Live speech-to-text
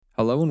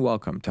Hello and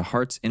welcome to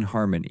Hearts in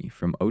Harmony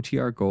from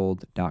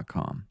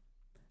OTRGold.com.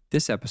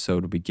 This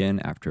episode will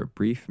begin after a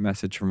brief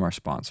message from our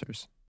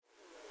sponsors.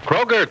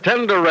 Kroger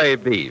Tender Ray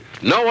Beef,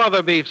 no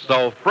other beef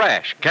so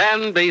fresh,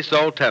 can be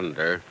so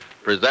tender,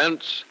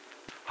 presents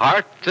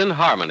Hearts in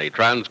Harmony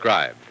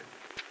transcribed.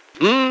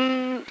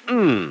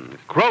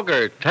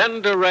 Kroger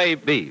Tender Ray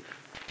Beef.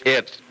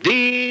 It's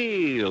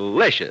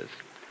delicious.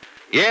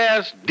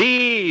 Yes,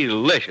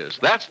 delicious.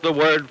 That's the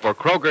word for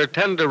Kroger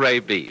Tender Ray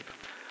Beef.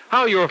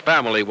 How your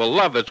family will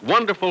love its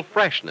wonderful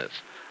freshness.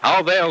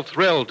 How they'll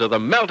thrill to the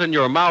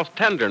melt-in-your-mouth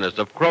tenderness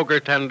of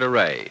Kroger Tender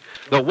Ray.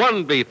 The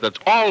one beef that's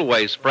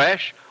always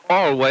fresh,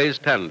 always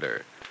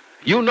tender.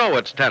 You know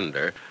it's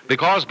tender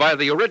because by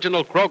the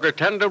original Kroger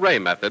Tender Ray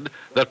method,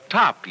 the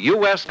top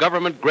U.S.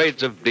 government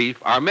grades of beef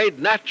are made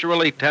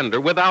naturally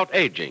tender without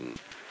aging.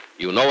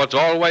 You know it's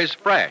always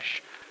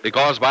fresh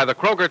because by the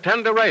Kroger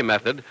Tender Ray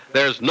method,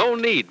 there's no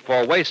need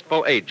for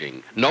wasteful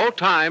aging, no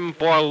time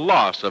for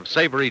loss of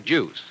savory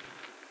juice.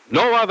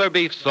 No other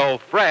beef so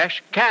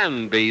fresh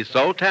can be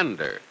so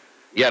tender,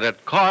 yet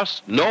it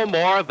costs no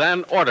more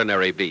than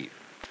ordinary beef.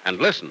 And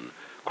listen,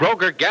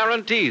 Kroger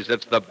guarantees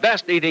it's the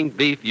best eating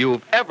beef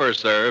you've ever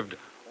served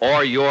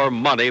or your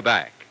money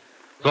back.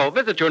 So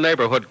visit your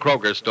neighborhood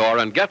Kroger store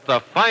and get the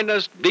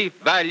finest beef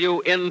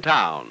value in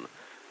town.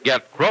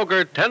 Get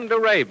Kroger Tender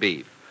Ray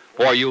Beef,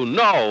 for you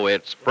know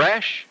it's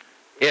fresh,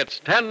 it's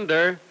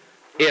tender,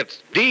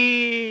 it's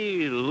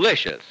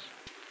delicious.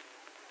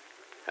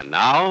 And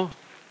now,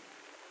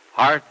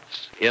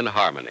 Hearts in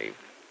Harmony.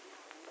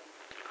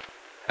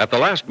 At the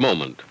last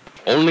moment,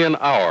 only an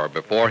hour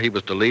before he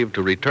was to leave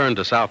to return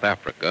to South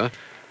Africa,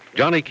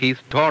 Johnny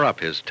Keith tore up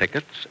his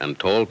tickets and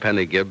told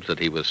Penny Gibbs that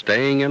he was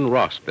staying in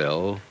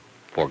Rossville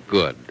for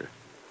good.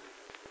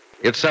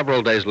 It's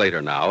several days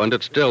later now, and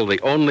it's still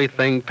the only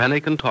thing Penny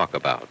can talk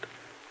about.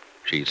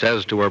 She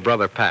says to her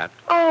brother, Pat,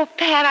 "Oh,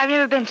 Pat, I've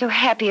never been so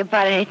happy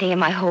about anything in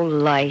my whole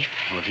life."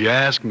 Well, if you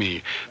ask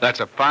me, that's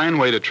a fine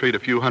way to treat a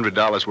few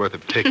 $100s worth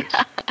of tickets.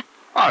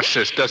 Oh,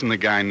 sis, doesn't the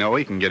guy know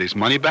he can get his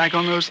money back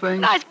on those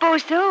things? I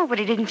suppose so, but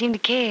he didn't seem to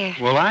care.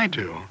 Well, I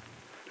do.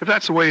 If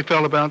that's the way he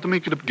felt about them, he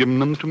could have given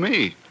them to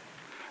me.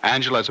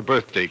 Angela has a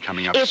birthday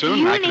coming up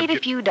soon. If you need a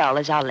few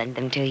dollars, I'll lend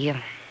them to you.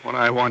 What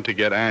I want to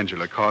get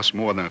Angela costs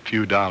more than a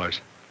few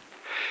dollars.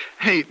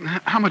 Hey,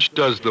 how much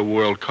does the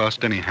world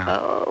cost anyhow?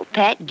 Oh,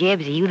 Pat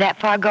Gibbs, are you that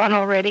far gone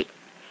already?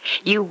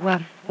 You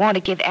want to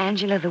give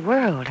Angela the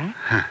world,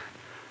 huh?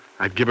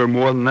 I'd give her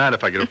more than that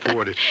if I could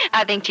afford it.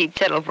 I think she'd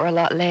settle for a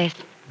lot less.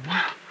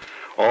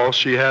 All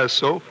she has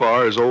so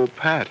far is old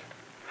Pat.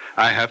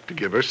 I have to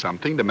give her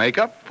something to make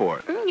up for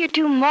it. You're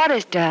too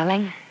modest,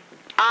 darling.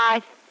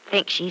 I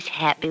think she's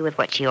happy with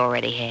what she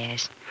already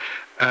has.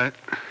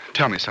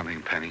 Tell me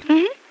something, Penny.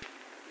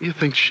 Mm-hmm. You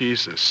think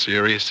she's as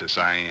serious as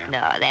I am?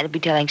 No, that'd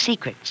be telling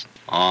secrets.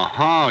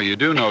 Uh-huh. You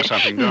do know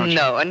something, don't you?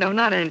 No,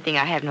 not anything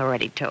I haven't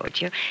already told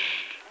you.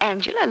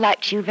 Angela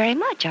likes you very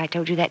much. I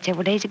told you that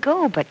several days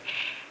ago, but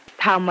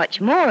how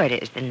much more it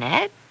is than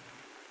that,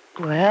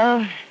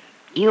 well,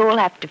 you'll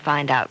have to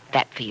find out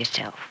that for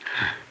yourself.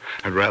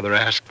 I'd rather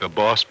ask the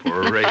boss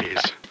for a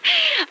raise.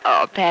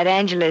 Oh, Pat,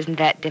 Angela isn't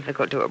that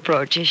difficult to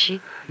approach, is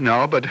she?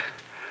 No, but,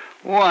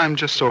 I'm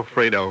just so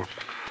afraid I'll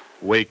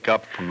wake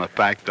up from the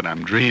fact that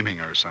I'm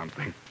dreaming or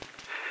something.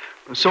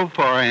 So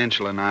far,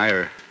 Angela and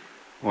I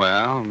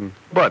are,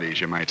 buddies,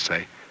 you might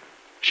say.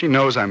 She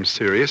knows I'm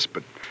serious,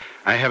 but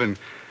I haven't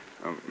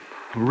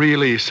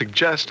really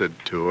suggested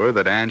to her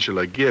that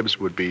Angela Gibbs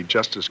would be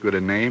just as good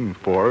a name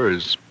for her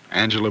as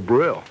Angela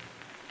Brill.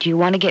 Do you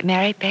want to get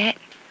married, Pat?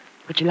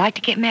 Would you like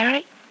to get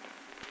married?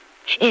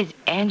 Is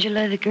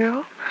Angela the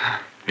girl?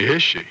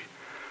 Is she?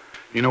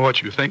 You know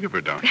what you think of her,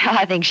 don't you?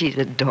 I think she's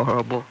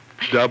adorable.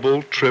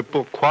 Double,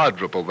 triple,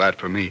 quadruple that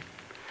for me.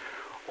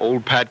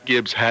 Old Pat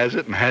Gibbs has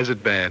it and has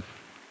it bad.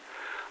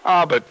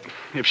 But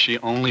if she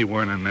only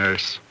weren't a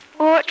nurse.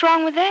 Well, what's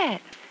wrong with that?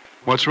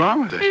 What's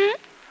wrong with it?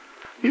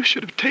 Mm-hmm. You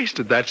should have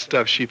tasted that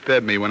stuff she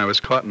fed me when I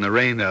was caught in the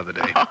rain the other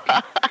day.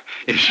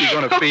 Is she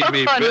going to feed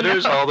me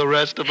bitters all the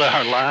rest of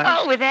our lives?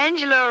 Oh, with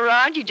Angela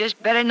around, you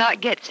just better not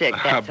get sick,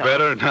 that's all.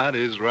 Better not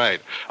is right.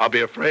 I'll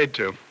be afraid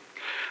to.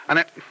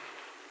 And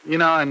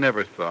I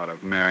never thought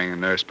of marrying a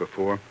nurse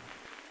before.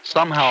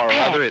 Somehow or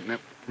other it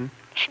never...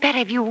 Pat,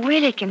 have you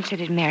really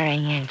considered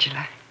marrying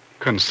Angela?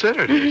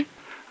 Considered it?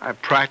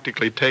 I've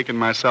practically taken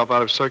myself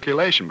out of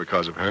circulation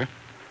because of her.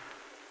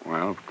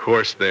 Well, of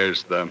course,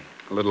 there's the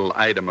little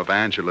item of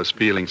Angela's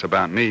feelings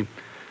about me.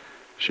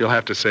 She'll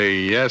have to say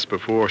yes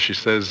before she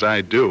says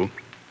I do.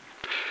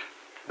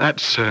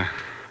 That's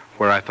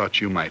where I thought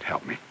you might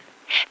help me.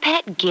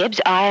 Pat Gibbs,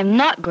 I am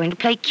not going to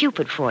play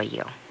Cupid for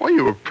you. Well,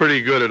 you were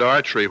pretty good at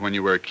archery when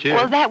you were a kid.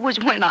 Well, that was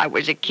when I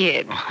was a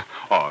kid.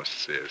 Oh,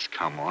 sis,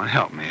 come on,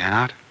 help me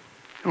out.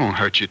 It won't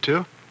hurt you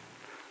to.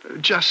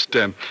 Just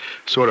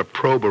sort of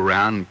probe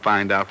around and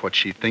find out what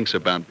she thinks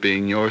about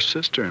being your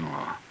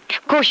sister-in-law.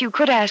 Of course, you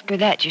could ask her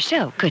that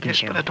yourself,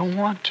 couldn't you? But I don't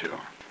want to.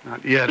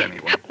 Not yet,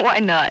 anyway. Why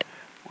not?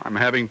 I'm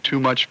having too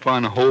much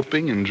fun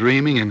hoping and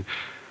dreaming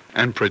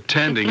and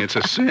pretending it's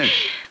a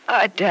cinch.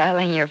 Oh,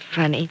 darling, you're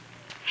funny.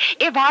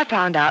 If I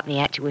found out and the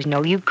answer was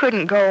no, you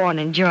couldn't go on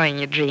enjoying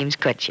your dreams,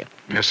 could you?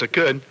 Yes, I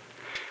could.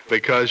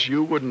 Because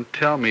you wouldn't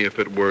tell me if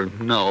it were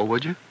no,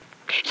 would you?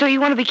 So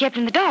you want to be kept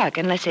in the dark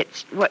unless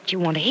it's what you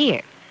want to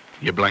hear.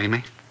 You blame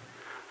me?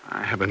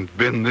 I haven't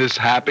been this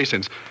happy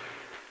since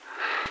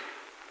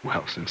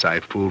I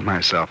fooled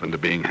myself into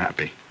being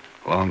happy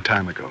a long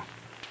time ago.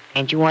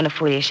 And you want to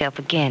fool yourself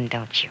again,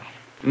 don't you?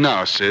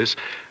 No, sis.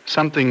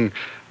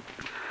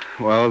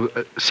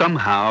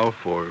 Somehow,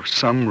 for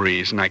some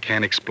reason I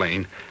can't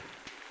explain,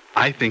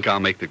 I think I'll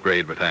make the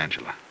grade with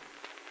Angela.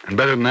 And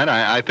better than that,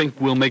 I think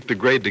we'll make the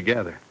grade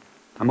together.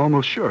 I'm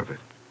almost sure of it.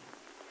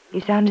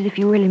 You sound as if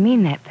you really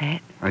mean that,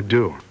 Pat. I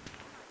do.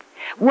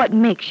 What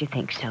makes you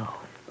think so?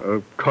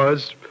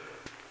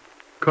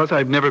 'Cause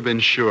I've never been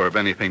sure of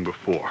anything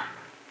before.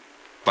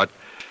 But,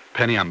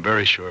 Penny, I'm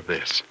very sure of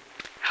this.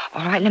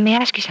 All right, let me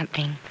ask you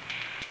something.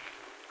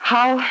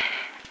 How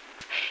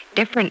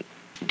different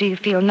do you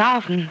feel now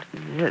from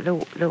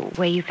the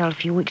way you felt a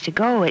few weeks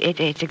ago?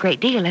 It's a great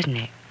deal, isn't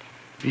it?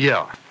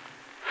 Yeah.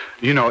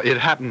 You know, it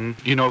happened,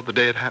 the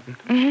day it happened?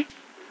 Mm-hmm.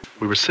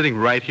 We were sitting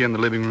right here in the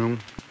living room.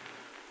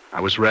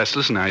 I was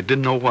restless, and I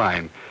didn't know why.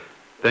 And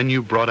then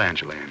you brought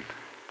Angela in.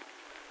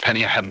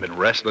 Penny, I haven't been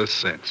restless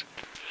since.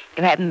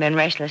 You haven't been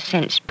restless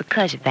since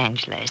because of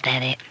Angela, is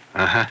that it?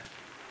 Uh-huh.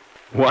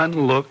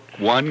 One look,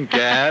 one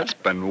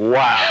gasp, and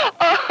wow.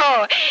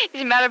 Oh,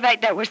 as a matter of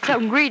fact, that was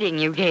some greeting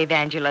you gave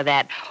Angela,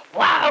 that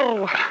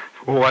wow.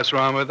 What's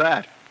wrong with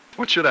that?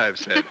 What should I have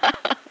said?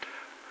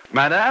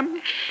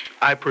 Madame,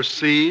 I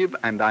perceive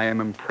and I am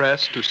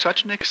impressed to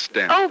such an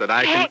extent that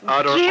I can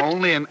utter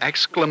only an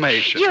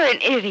exclamation. You're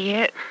an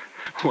idiot.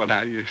 Well,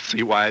 now you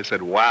see why I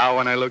said wow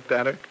when I looked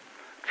at her?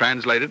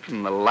 Translated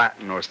from the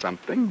Latin or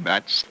something,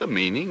 that's the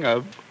meaning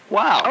of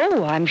wow.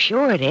 Oh, I'm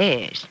sure it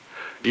is.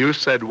 You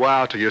said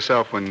wow to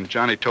yourself when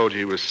Johnny told you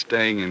he was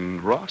staying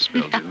in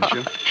Rossville, didn't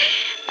you?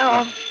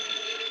 Oh.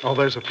 Oh,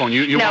 there's a phone.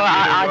 You no, want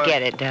me to, I'll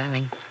get it,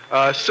 darling.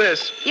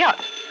 Sis. Yeah.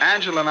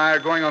 Angela and I are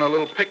going on a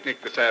little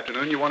picnic this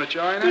afternoon. You want to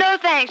join us? No,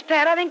 thanks,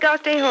 Pat. I think I'll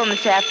stay home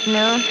this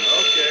afternoon.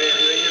 Okay,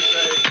 anything you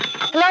say.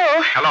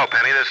 Hello. Hello,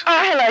 Penny.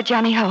 Oh, hello,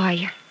 Johnny. How are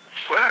you?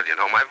 Well, you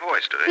know my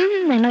voice, do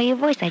you? I know your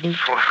voice, I do.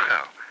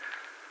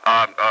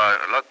 Well,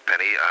 look,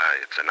 Penny,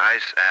 it's a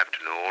nice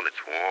afternoon.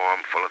 It's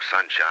warm, full of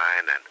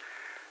sunshine, and,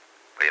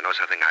 well, you know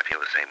something? I feel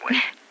the same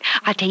way.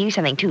 I'll tell you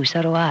something, too.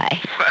 So do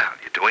I. Well,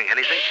 you doing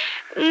anything?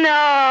 No,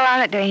 I'm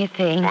not doing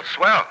anything. Well,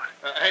 swell.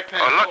 Hey,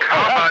 Penny. Look,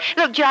 how about...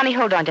 Look, Johnny,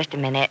 hold on just a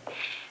minute.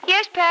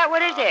 Yes, Pat,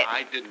 what is it?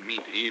 I didn't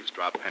mean to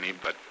eavesdrop, Penny,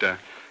 but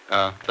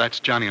that's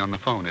Johnny on the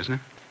phone, isn't it?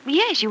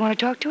 Yes, you want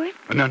to talk to him?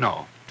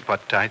 No.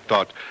 But I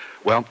thought,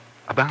 well,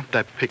 about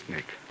that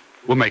picnic.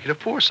 We'll make it a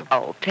foursome.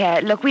 Oh,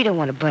 Pat, look, we don't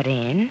want to butt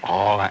in.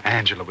 Oh,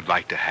 Angela would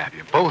like to have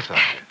you, both of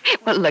you.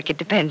 Well, look, it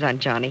depends on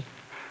Johnny.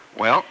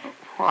 Well,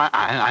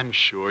 I'm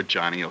sure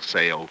Johnny will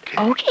say okay.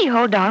 Okay,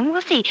 hold on.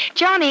 We'll see.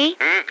 Johnny.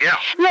 Yeah.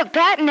 Look,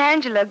 Pat and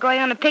Angela are going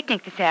on a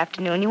picnic this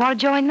afternoon. You want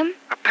to join them?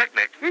 A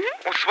picnic? Mm-hmm.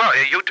 Well, swell.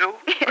 You too?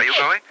 Are you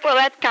going? Well,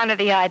 that's kind of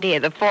the idea,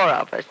 the four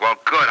of us. Well,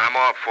 good. I'm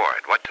all for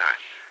it. What time?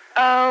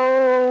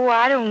 Oh,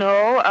 I don't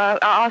know.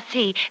 I'll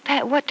see.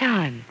 Pat, what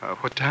time?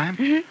 What time?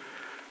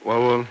 Mm-hmm.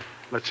 Well,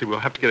 let's see. We'll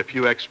have to get a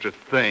few extra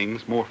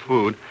things, more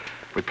food.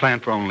 We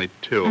planned for only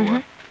 2.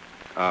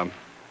 Mm-hmm.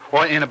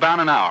 Well, in about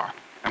an hour.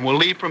 And we'll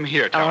leave from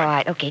here, Tony. All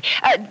right, okay.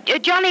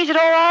 Johnny, is it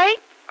all right?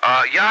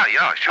 Yeah,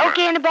 sure.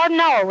 Okay, in about an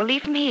hour. We'll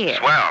leave from here.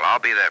 Swell. I'll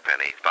be there,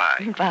 Penny.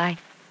 Bye.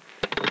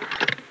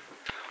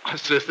 Bye.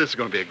 Sis, this is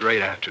going to be a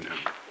great afternoon.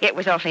 It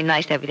was awfully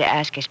nice of you to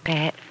ask us,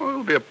 Pat. Well,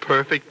 it'll be a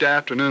perfect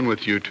afternoon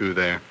with you two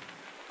there.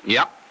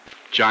 Yep.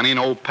 Johnny and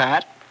old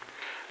Pat.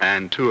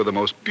 And 2 of the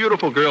most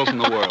beautiful girls in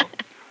the world.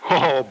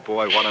 Oh,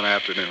 boy, what an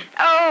afternoon.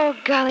 Oh,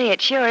 golly,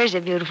 it sure is a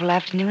beautiful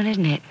afternoon,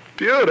 isn't it?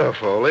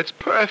 Beautiful. It's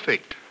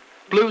perfect.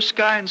 Blue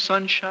sky and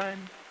sunshine.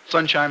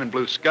 Sunshine and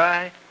blue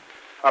sky.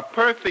 A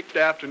perfect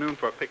afternoon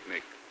for a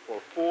picnic.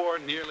 For 4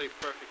 nearly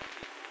perfect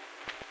people.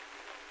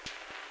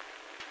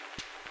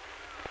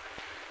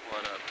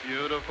 What a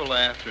beautiful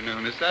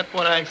afternoon. Is that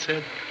what I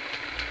said?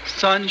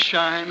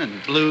 Sunshine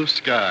and blue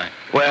sky.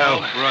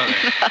 Well, oh,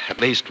 brother.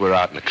 At least we're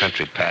out in the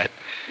country, Pat.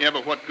 Yeah,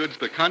 but what good's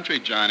the country,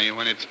 Johnny,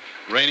 when it's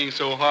raining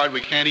so hard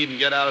we can't even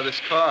get out of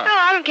this car? Oh,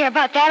 I don't care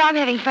about that. I'm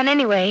having fun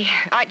anyway.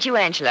 Aren't you,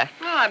 Angela?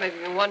 Oh, I'm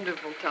having a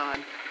wonderful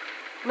time.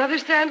 Another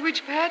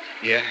sandwich, Pat?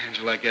 Yeah,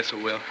 Angela, I guess I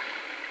will.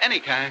 Any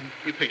kind.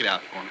 You pick it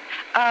out for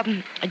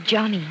me.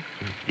 Johnny.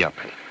 Yeah,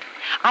 Penny.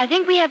 I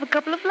think we have a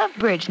couple of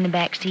lovebirds in the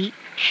back seat.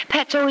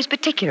 Pat's always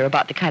particular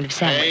about the kind of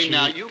sandwich. Hey,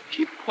 now, you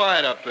keep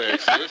quiet up there,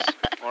 sis.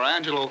 Or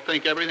Angela will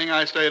think everything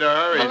I say to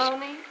her is...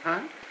 Bologna? Huh?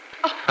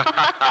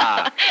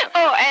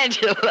 Oh,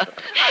 Angela.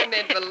 I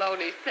meant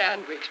bologna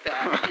sandwich,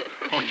 Pat.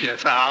 Oh,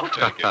 yes, I'll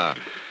take it.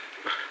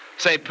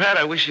 Say, Pat,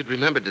 I wish you'd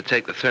remembered to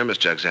take the thermos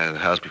jugs out of the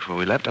house before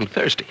we left. I'm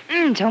thirsty.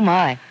 So am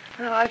I.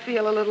 Well, I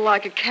feel a little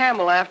like a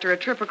camel after a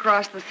trip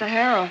across the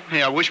Sahara.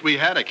 Hey, I wish we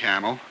had a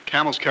camel.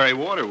 Camels carry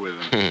water with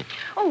them.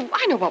 Oh,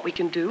 I know what we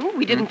can do.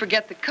 We didn't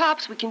forget the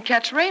cups. We can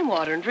catch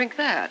rainwater and drink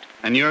that.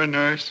 And you're a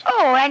nurse?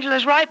 Oh,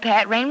 Angela's right,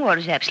 Pat.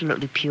 Rainwater's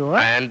absolutely pure.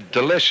 And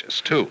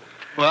delicious, too.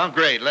 Well,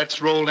 great.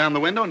 Let's roll down the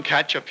window and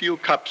catch a few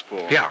cups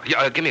full.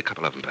 Yeah, give me a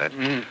couple of them, Pat.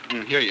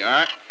 Here you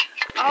are.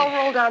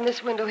 I'll roll down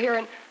this window here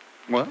and...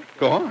 Well,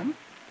 go on.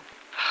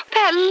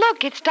 Pat,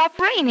 look, it stopped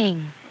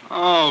raining.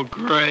 Oh,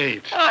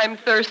 great. I'm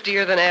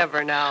thirstier than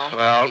ever now.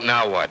 Well,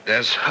 now what?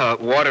 There's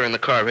water in the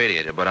car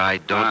radiator, but I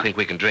don't think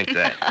we can drink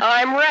that.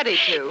 I'm ready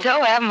to.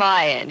 So am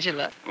I,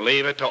 Angela.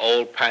 Leave it to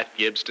old Pat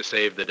Gibbs to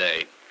save the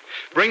day.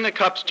 Bring the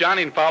cups,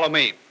 Johnny, and follow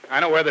me. I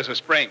know where there's a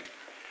spring.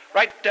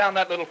 Right down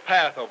that little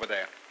path over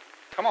there.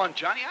 Come on,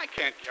 Johnny. I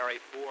can't carry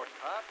 4 cups.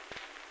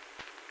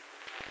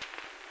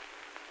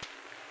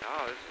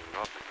 Oh, this is an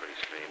awfully pretty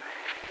stream.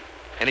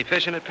 Any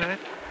fish in it, Pat?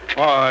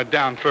 Oh,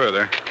 down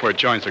further, where it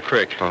joins the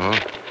creek. Uh-huh.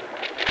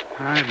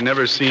 I've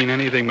never seen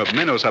anything but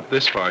minnows up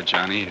this far,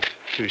 Johnny. It's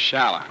too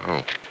shallow.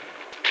 Oh.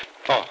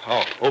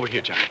 Oh, over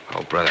here, Johnny.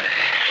 Oh, brother,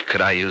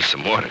 could I use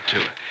some water,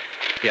 too?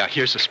 Yeah,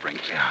 here's the spring.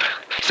 Yeah.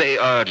 Say,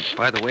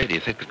 by the way, do you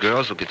think the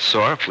girls will get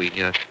sore if we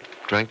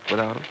drink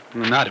without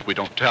them? Not if we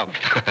don't tell them.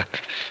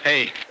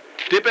 Hey,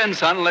 dip in,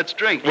 son, and let's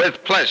drink.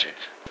 With pleasure.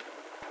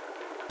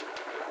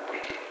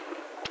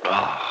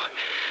 Oh,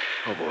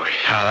 boy.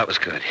 Oh, that was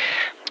good.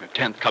 The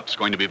 10th cup's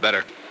going to be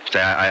better.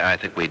 Say, I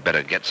think we'd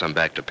better get some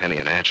back to Penny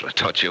and Angela,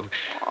 don't you?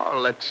 Oh,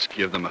 let's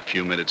give them a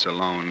few minutes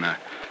alone.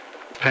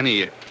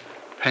 Penny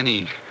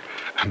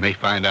may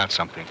find out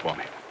something for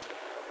me.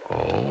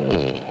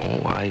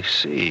 Oh, I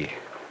see.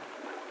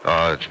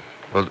 Well,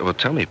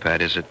 tell me,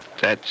 Pat, is it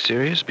that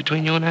serious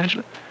between you and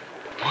Angela?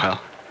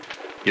 Well,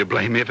 you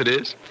blame me if it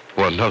is?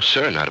 Well, no,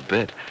 sir, not a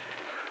bit.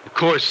 Of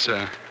course,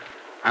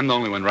 I'm the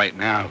only one right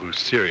now who's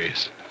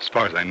serious, as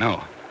far as I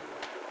know.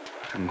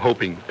 I'm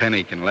hoping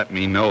Penny can let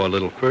me know a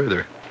little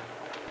further,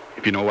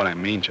 if you know what I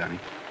mean, Johnny.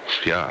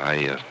 Yeah,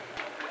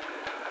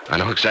 I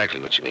know exactly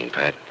what you mean,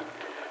 Pat.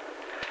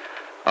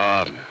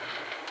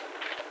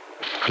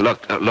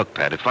 Look,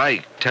 Pat, if I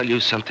tell you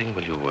something,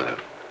 will you,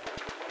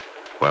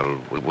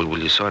 will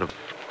you sort of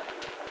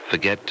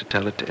forget to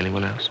tell it to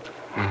anyone else?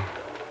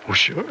 Well,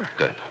 sure.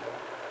 Good.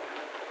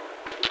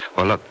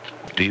 Well, look,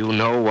 do you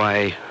know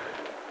why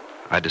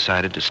I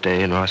decided to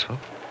stay in Rossville?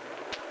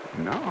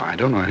 No, I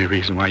don't know any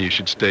reason why you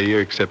should stay here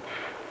except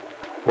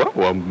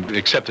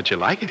that you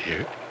like it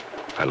here.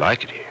 I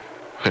like it here.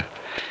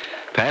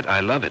 Pat, I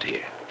love it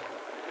here.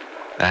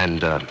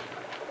 And,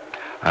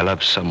 I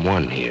love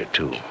someone here,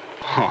 too.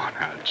 Oh,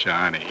 now,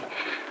 Johnny,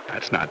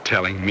 that's not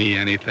telling me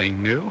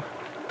anything new.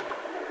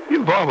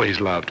 You've always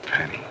loved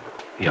Penny.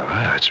 Yeah,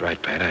 that's right,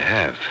 Pat, I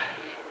have.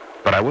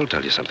 But I will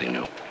tell you something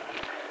new.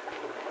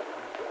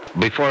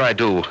 Before I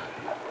do,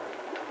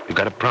 you've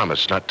got to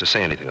promise not to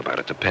say anything about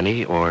it to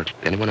Penny or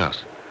anyone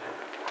else.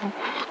 Oh,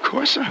 of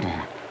course I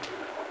won't.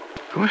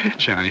 Go ahead,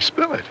 Johnny,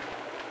 spill it.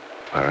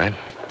 All right.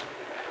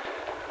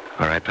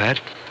 All right,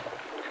 Pat.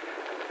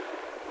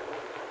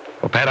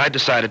 Well, Pat, I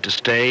decided to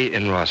stay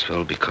in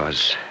Rossville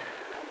because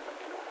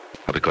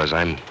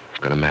I'm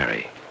going to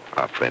marry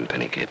our friend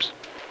Penny Gibbs.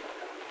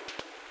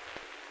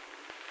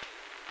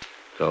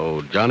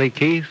 So Johnny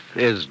Keith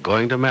is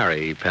going to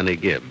marry Penny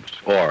Gibbs,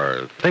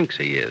 or thinks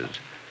he is.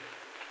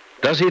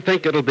 Does he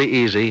think it'll be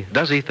easy?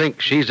 Does he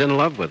think she's in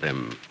love with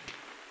him?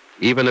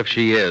 Even if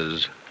she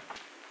is,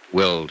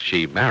 will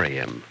she marry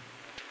him?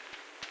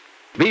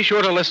 Be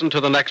sure to listen to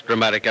the next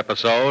dramatic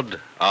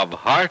episode of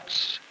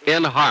Hearts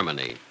in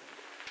Harmony.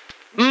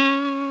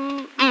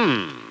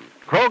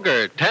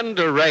 Kroger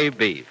Tender Ray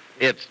Beef.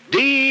 It's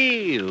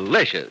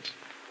delicious.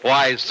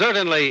 Why,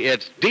 certainly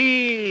it's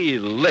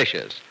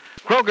delicious.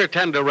 Kroger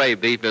Tender Ray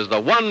Beef is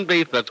the one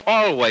beef that's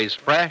always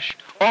fresh,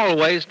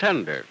 always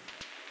tender.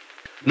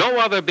 No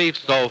other beef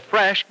so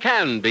fresh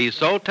can be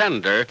so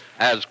tender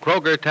as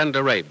Kroger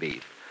Tender Ray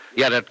Beef.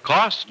 Yet it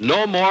costs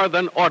no more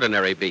than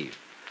ordinary beef.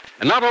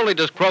 And not only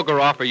does Kroger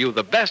offer you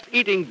the best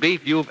eating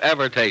beef you've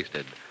ever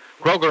tasted,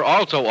 Kroger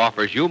also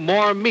offers you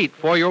more meat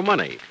for your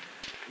money.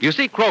 You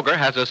see, Kroger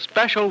has a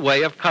special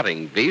way of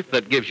cutting beef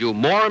that gives you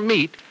more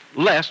meat,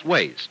 less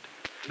waste.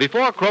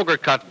 Before Kroger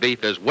cut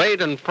beef is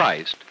weighed and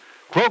priced,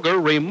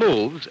 Kroger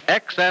removes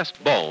excess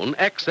bone,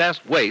 excess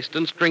waste,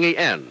 and stringy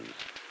ends.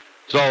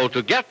 So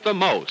to get the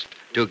most,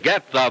 to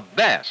get the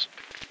best,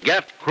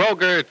 get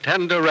Kroger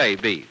Tender Ray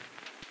Beef.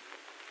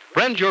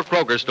 Friends, your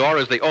Kroger store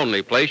is the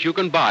only place you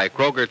can buy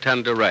Kroger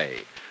Tender Ray.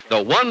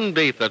 The one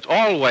beef that's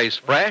always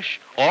fresh,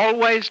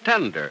 always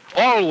tender,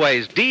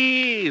 always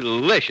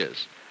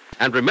delicious.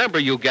 And remember,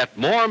 you get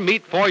more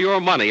meat for your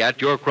money at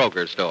your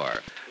Kroger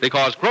store,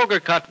 because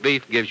Kroger cut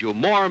beef gives you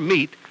more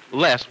meat,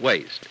 less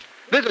waste.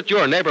 Visit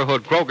your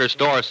neighborhood Kroger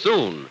store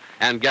soon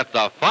and get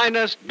the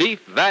finest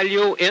beef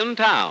value in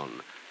town,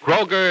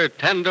 Kroger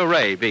Tender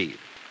Ray Beef.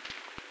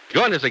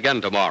 Join us again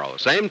tomorrow,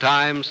 same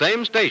time,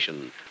 same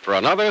station, for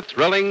another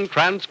thrilling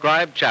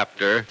transcribed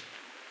chapter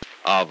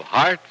of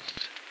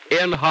Hearts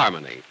in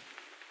Harmony.